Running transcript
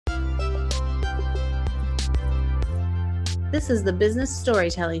This is the Business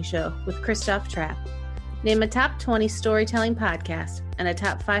Storytelling Show with Christoph Trapp. Name a top 20 storytelling podcast and a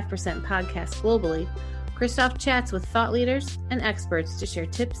top 5% podcast globally. Christoph chats with thought leaders and experts to share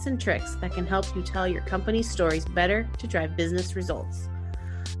tips and tricks that can help you tell your company's stories better to drive business results.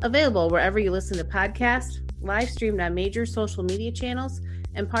 Available wherever you listen to podcasts, live streamed on major social media channels,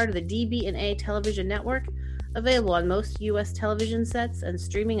 and part of the DB&A television network, available on most U.S. television sets and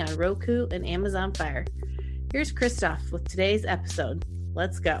streaming on Roku and Amazon Fire. Here's Christoph with today's episode.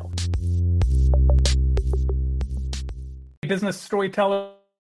 Let's go. Business storytellers,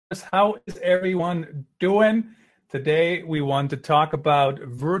 how is everyone doing? Today we want to talk about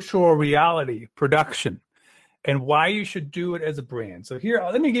virtual reality production and why you should do it as a brand. So here,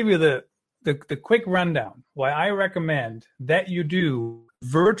 let me give you the quick rundown why I recommend that you do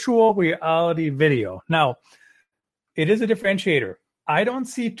virtual reality video. Now, it is a differentiator. I don't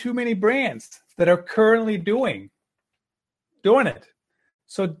see too many brands that are currently doing it.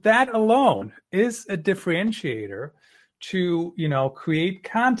 So that alone is a differentiator to, create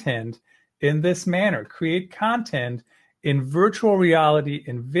content in this manner, create content in virtual reality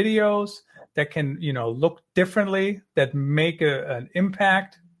in videos that can, look differently, that make an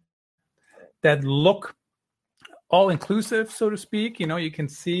impact, that look all inclusive, so to speak. You can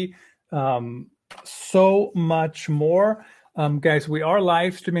see so much more. Guys, we are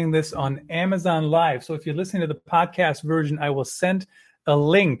live streaming this on Amazon Live. So if you're listening to the podcast version, I will send a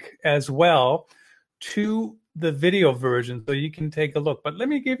link as well to the video version so you can take a look. But let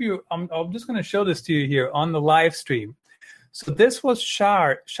me give you, I'm just going to show this to you here on the live stream. So this was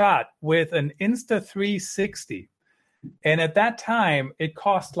shot with an Insta360. And at that time, it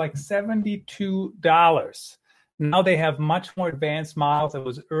cost like $72. Now they have much more advanced models. It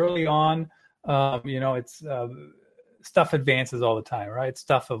was early on. It's stuff advances all the time, right?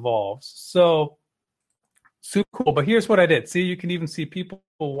 Stuff evolves. So super cool. But here's what I did. See, you can even see people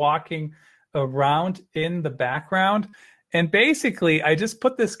walking around in the background. And basically, I just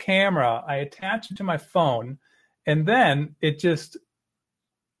put this camera, I attach it to my phone, and then it just,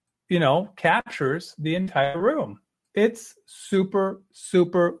 captures the entire room. It's super,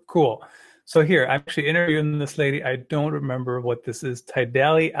 super cool. So here, I'm actually interviewing this lady. I don't remember what this is,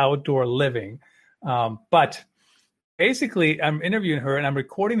 Tidali Outdoor Living. But basically, I'm interviewing her and I'm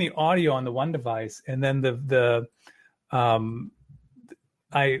recording the audio on the one device, and then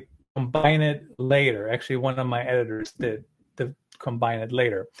I combine it later. Actually, one of my editors did to combine it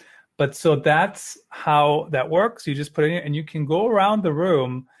later. But so that's how that works. You just put it in and you can go around the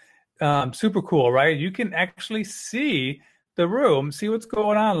room. Super cool, right? You can actually see the room, see what's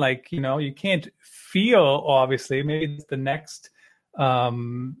going on. Like, you can't feel, obviously. Maybe it's the next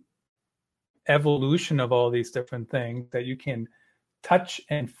evolution of all these different things that you can touch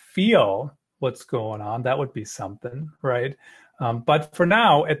and feel what's going on. That would be something, right? But for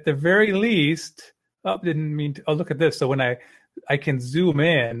now, at the very least, look at this. So when I can zoom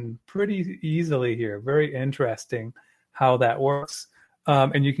in pretty easily here. Very interesting how that works.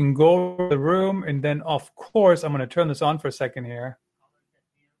 And you can go over the room, and then of course, I'm going to turn this on for a second here.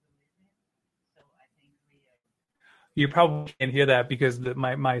 You probably can't hear that because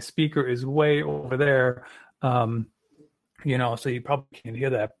my speaker is way over there, so you probably can't hear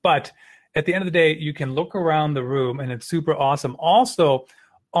that. But at the end of the day, you can look around the room, and it's super awesome. Also,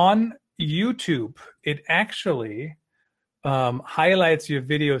 on YouTube, it actually highlights your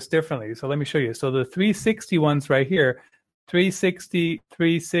videos differently. So let me show you. So the 360 ones right here, 360,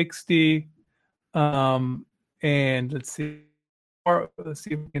 and let's see if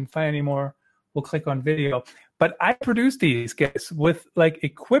we can find any more. We'll click on video. But I produce these guys with like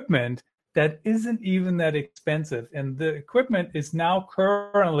equipment that isn't even that expensive. And the equipment is now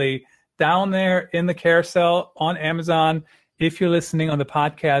currently down there in the carousel on Amazon. If you're listening on the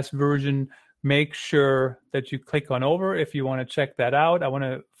podcast version, make sure that you click on over if you want to check that out. I want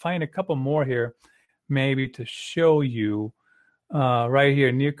to find a couple more here, maybe to show you right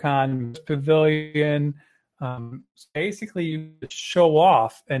here, Nikon Pavilion. Basically, you show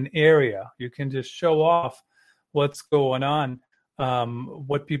off an area. You can just show off what's going on,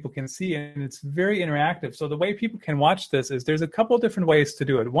 what people can see, and it's very interactive. So the way people can watch this is there's a couple of different ways to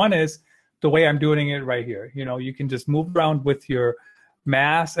do it. One is the way I'm doing it right here. You can just move around with your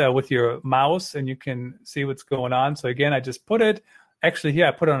mouse, and you can see what's going on. So again, I just put it. Actually, here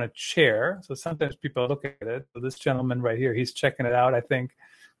I put it on a chair. So sometimes people look at it. So this gentleman right here, he's checking it out, I think,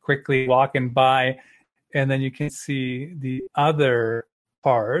 quickly walking by. And then you can see the other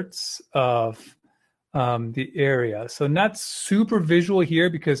parts of the area. So not super visual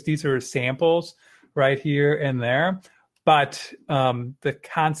here because these are samples right here and there. But the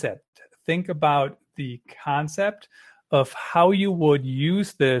concept, think about the concept of how you would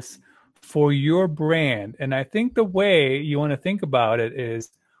use this for your brand. And I think the way you want to think about it is,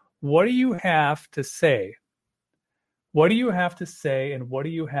 what do you have to say? What do you have to say, and what do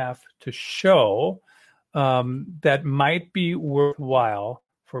you have to show that might be worthwhile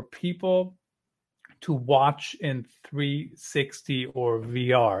for people to watch in 360 or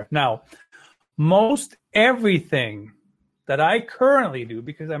VR? Now, most everything that I currently do,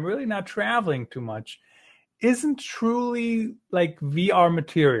 because I'm really not traveling too much, isn't truly like VR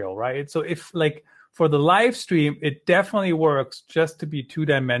material, right? So if like for the live stream, it definitely works just to be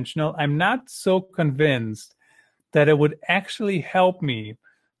two-dimensional. I'm not so convinced that it would actually help me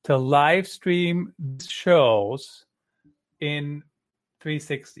to live stream shows in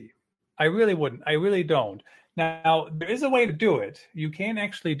 360. I really wouldn't. I really don't. Now, there is a way to do it. You can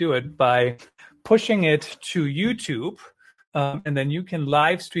actually do it by pushing it to YouTube, and then you can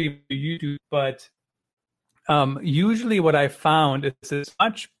live stream to YouTube. But usually what I found is it's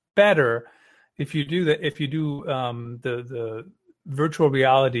much better if you do the virtual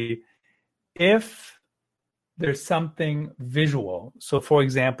reality if there's something visual. So for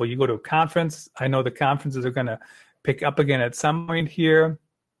example, you go to a conference. I know the conferences are going to pick up again at some point here.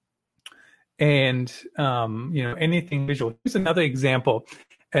 And, anything visual. Here's another example.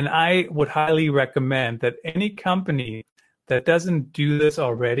 And I would highly recommend that any company that doesn't do this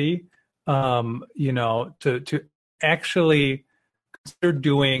already, to actually consider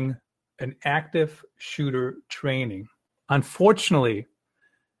doing an active shooter training. Unfortunately,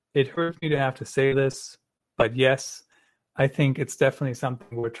 it hurts me to have to say this, but yes, I think it's definitely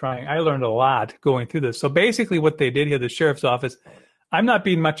something we're trying. I learned a lot going through this. So basically what they did here, the sheriff's office, I'm not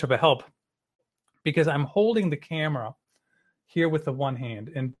being much of a help because I'm holding the camera here with the one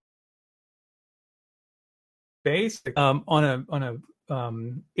hand and basically on a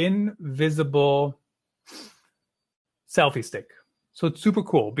invisible selfie stick. So it's super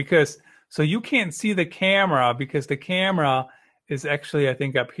cool because so you can't see the camera because the camera is actually, I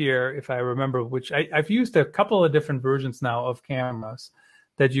think, up here, if I remember, which I've used a couple of different versions now of cameras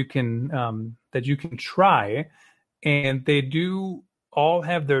that you can try, and they do all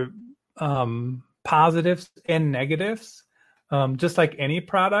have their positives and negatives, just like any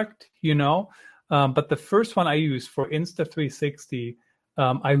product, But the first one I used for Insta360,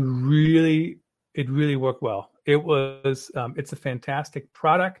 it really worked well. It's a fantastic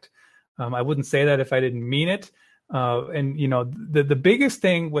product. I wouldn't say that if I didn't mean it. The biggest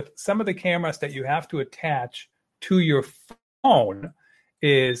thing with some of the cameras that you have to attach to your phone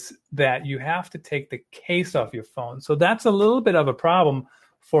is that you have to take the case off your phone. So that's a little bit of a problem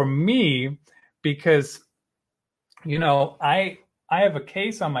for me because, I have a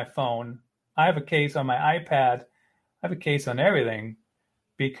case on my phone. I have a case on my iPad. I have a case on everything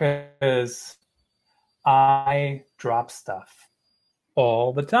because I drop stuff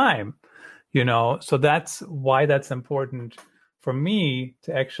all the time. So that's why that's important for me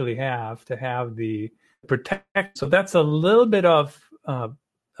to actually have the protect. So that's a little bit of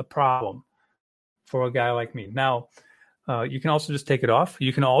a problem for a guy like me. Now, you can also just take it off.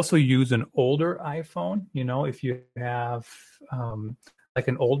 You can also use an older iPhone. If you have like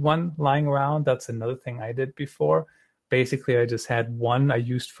an old one lying around, that's another thing I did before. Basically, I just had one I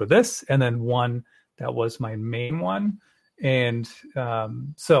used for this and then one that was my main one. And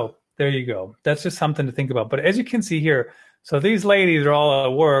so there you go. That's just something to think about. But as you can see here, so these ladies are all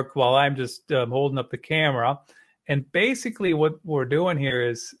at work while I'm just holding up the camera. And basically what we're doing here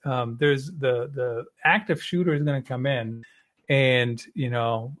is there's the active shooter is going to come in and,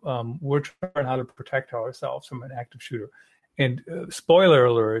 we're trying how to protect ourselves from an active shooter. And spoiler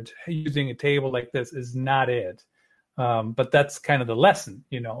alert, using a table like this is not it. But that's kind of the lesson,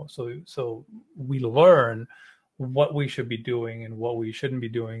 so we learn what we should be doing and what we shouldn't be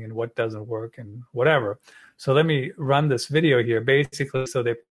doing and what doesn't work and whatever. So let me run this video here basically. So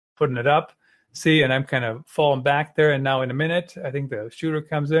they're putting it up. See, and I'm kind of falling back there. And now in a minute, I think the shooter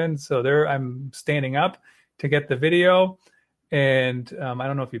comes in. So there I'm standing up to get the video. And I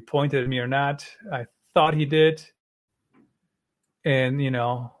don't know if he pointed at me or not. I thought he did. And,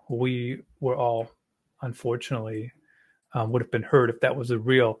 we were all, unfortunately, would have been hurt if that was a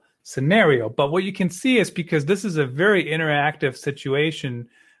real scenario. But what you can see is because this is a very interactive situation,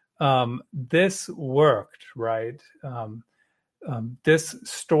 this worked, right? This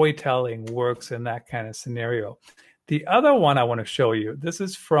storytelling works in that kind of scenario. The other one I want to show you, this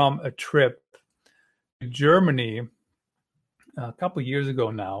is from a trip to Germany a couple years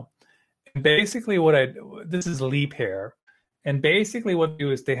ago now. And basically this is Leap Hair. And basically what they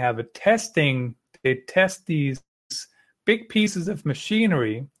do is they test these big pieces of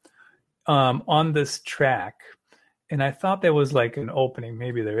machinery on this track. and I thought there was like an opening.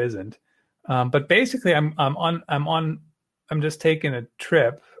 Maybe there isn't. But basically, I'm just taking a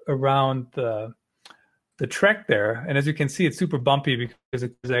trip around the trek there, and as you can see, it's super bumpy because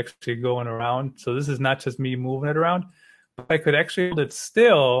it's actually going around. So this is not just me moving it around. But I could actually hold it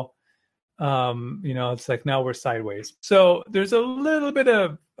still. It's like now we're sideways. So there's a little bit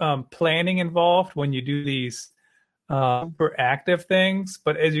of planning involved when you do these super active things.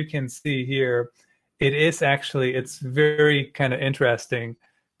 But as you can see here, it's very kind of interesting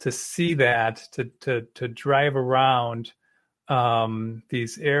to see that, to drive around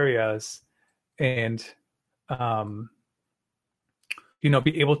these areas and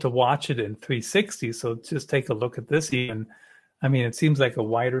be able to watch it in 360. So just take a look at this even. I mean, it seems like a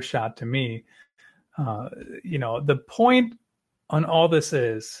wider shot to me. The point on all this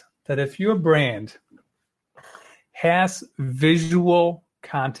is that if your brand has visual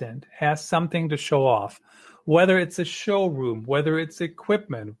content, has something to show off, whether it's a showroom, whether it's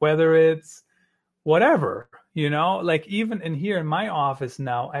equipment, whether it's whatever, like even in here in my office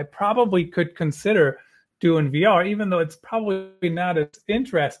now, I probably could consider doing VR, even though it's probably not as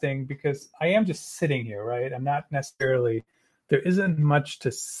interesting because I am just sitting here, right? I'm not necessarily, there isn't much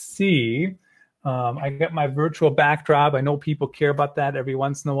to see. I got my virtual backdrop. I know people care about that every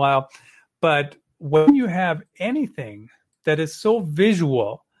once in a while. But when you have anything that is so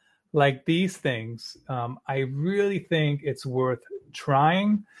visual like these things, I really think it's worth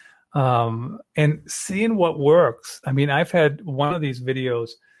trying and seeing what works. I mean, I've had one of these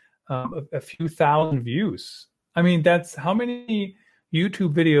videos a few thousand views. I mean, that's how many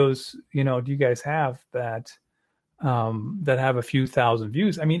YouTube videos, do you guys have that have a few thousand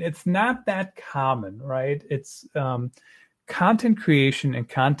views? I mean, it's not that common, right? It's content creation and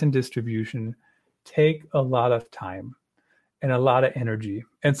content distribution take a lot of time and a lot of energy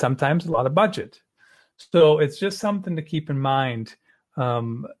and sometimes a lot of budget. So it's just something to keep in mind.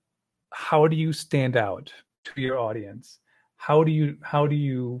 How do you stand out to your audience? How do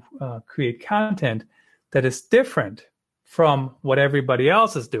you create content that is different from what everybody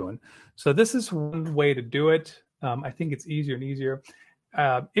else is doing? So this is one way to do it. I think it's easier and easier.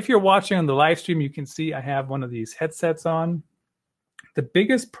 If you're watching on the live stream, you can see I have one of these headsets on. The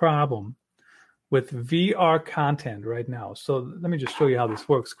biggest problem with VR content right now. So let me just show you how this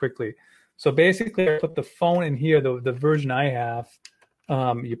works quickly. So basically, I put the phone in here, the version I have.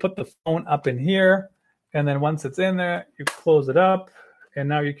 You put the phone up in here, and then once it's in there, you close it up, and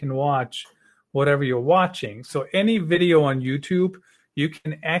now you can watch whatever you're watching. So any video on YouTube, you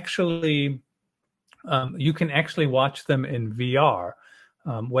can actually watch them in VR,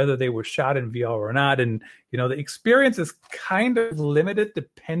 whether they were shot in VR or not. And the experience is kind of limited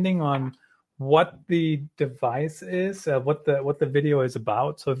depending on what the device is, what the video is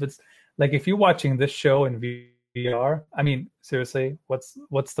about. So if it's like if you're watching this show in VR, I mean, seriously,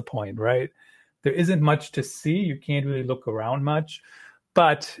 what's the point, right? There isn't much to see. You can't really look around much.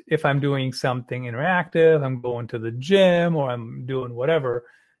 But if I'm doing something interactive, I'm going to the gym or I'm doing whatever,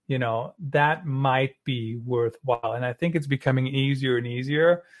 that might be worthwhile. And I think it's becoming easier and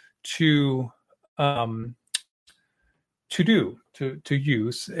easier to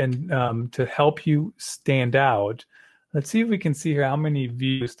use and to help you stand out. Let's see if we can see here how many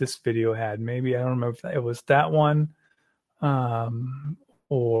views this video had. Maybe, I don't remember if it was that one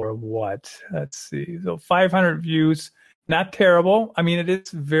or what. Let's see. So 500 views, not terrible. I mean, it is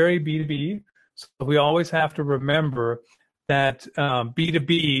very B2B. So we always have to remember that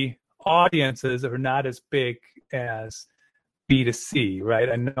B2B audiences are not as big as B2C, right?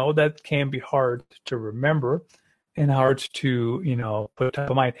 I know that can be hard to remember and hard to, put top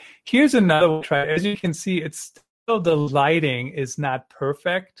of mind. Here's another one. Try. As you can see, it's still, the lighting is not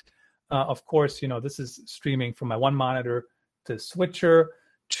perfect. Of course, this is streaming from my one monitor to switcher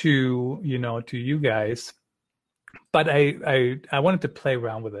to you guys. But I wanted to play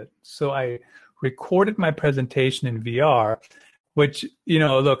around with it. So I recorded my presentation in VR, which,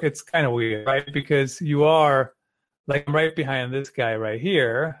 look, it's kind of weird, right? Because you are, like, I'm right behind this guy right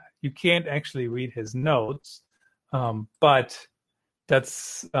here. You can't actually read his notes, but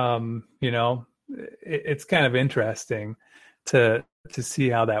that's, it's kind of interesting to see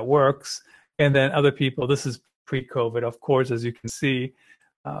how that works. And then other people, this is pre-COVID, of course, as you can see,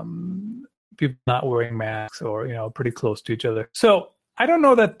 people not wearing masks or, pretty close to each other. So I don't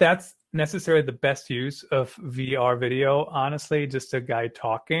know that that's necessarily the best use of VR video, honestly, just a guy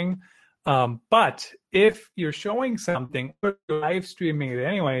talking. But if you're showing something or live streaming it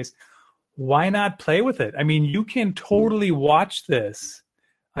anyways, why not play with it? I mean, you can totally watch this.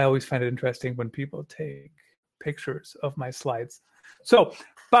 I always find it interesting when people take pictures of my slides. So,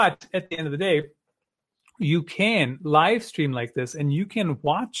 but at the end of the day, you can live stream like this and you can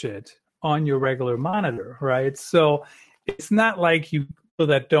watch it on your regular monitor, right? So it's not like you people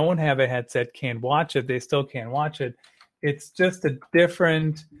that don't have a headset can't watch it. They still can watch it. It's just a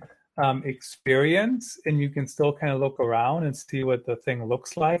different experience, and you can still kind of look around and see what the thing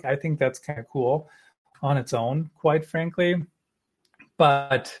looks like. I think that's kind of cool on its own, quite frankly.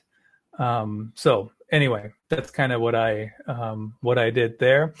 But so anyway, that's kind of what I did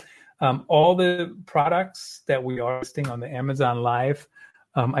there. All the products that we are listing on the Amazon Live,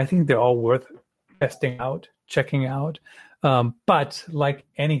 I think they're all worth testing out, checking out. But like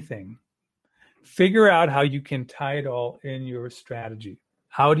anything, figure out how you can tie it all in your strategy.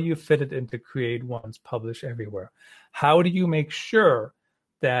 How do you fit it into Create Once, Publish Everywhere? How do you make sure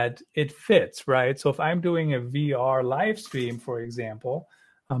that it fits, right? So if I'm doing a VR live stream, for example,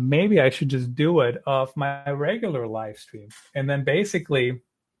 maybe I should just do it off my regular live stream. And then basically,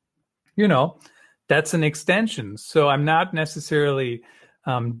 that's an extension. So I'm not necessarily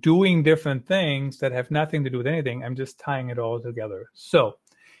doing different things that have nothing to do with anything. I'm just tying it all together. So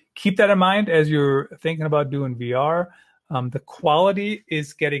keep that in mind as you're thinking about doing VR. The quality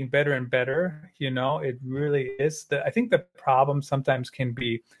is getting better and better. It really is. I think the problem sometimes can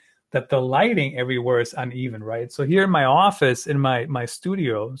be that the lighting everywhere is uneven, right? So here in my office, in my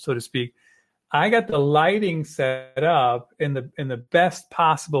studio, so to speak, I got the lighting set up in the best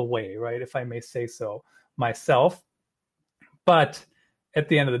possible way, right? If I may say so myself. But at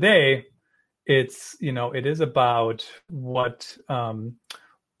the end of the day, it's, it is about what, how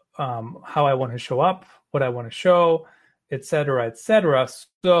I want to show up, what I want to show, et cetera, et cetera.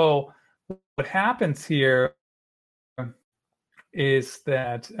 So what happens here is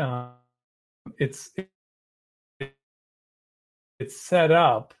that it's set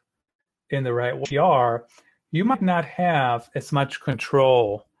up in the right way. You might not have as much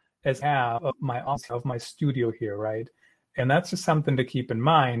control as I have of my studio here, right? And that's just something to keep in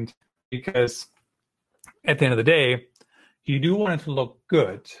mind, because at the end of the day, you do want it to look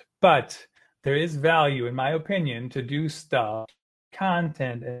good, but there is value, in my opinion, to do stuff,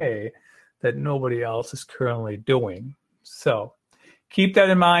 content that nobody else is currently doing. So keep that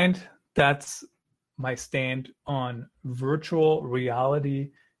in mind. That's my stand on virtual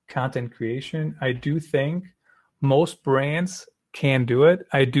reality content creation. I do think most brands can do it.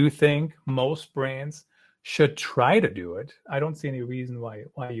 I do think most brands should try to do it. I don't see any reason why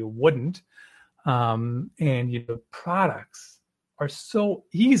you wouldn't. And products are so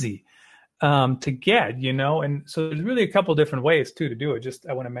easy to get, and so there's really a couple different ways too to do it.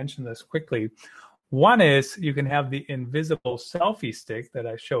 I want to mention this quickly. One is you can have the invisible selfie stick that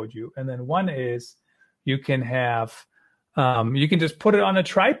I showed you, and then one is you can have you can just put it on a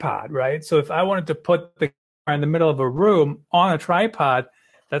tripod, right? So if I wanted to put the camera in the middle of a room on a tripod,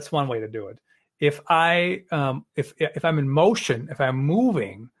 that's one way to do it. If if I'm in motion, if I'm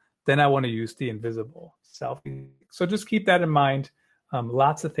moving, then I want to use the invisible selfie. So just keep that in mind.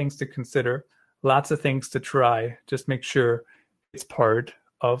 Lots of things to consider, lots of things to try. Just make sure it's part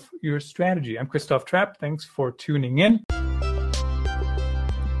of your strategy. I'm Christoph Trapp. Thanks for tuning in.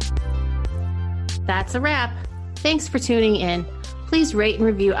 That's a wrap. Thanks for tuning in. Please rate and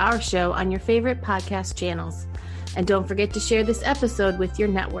review our show on your favorite podcast channels. And don't forget to share this episode with your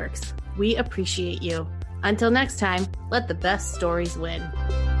networks. We appreciate you. Until next time, let the best stories win.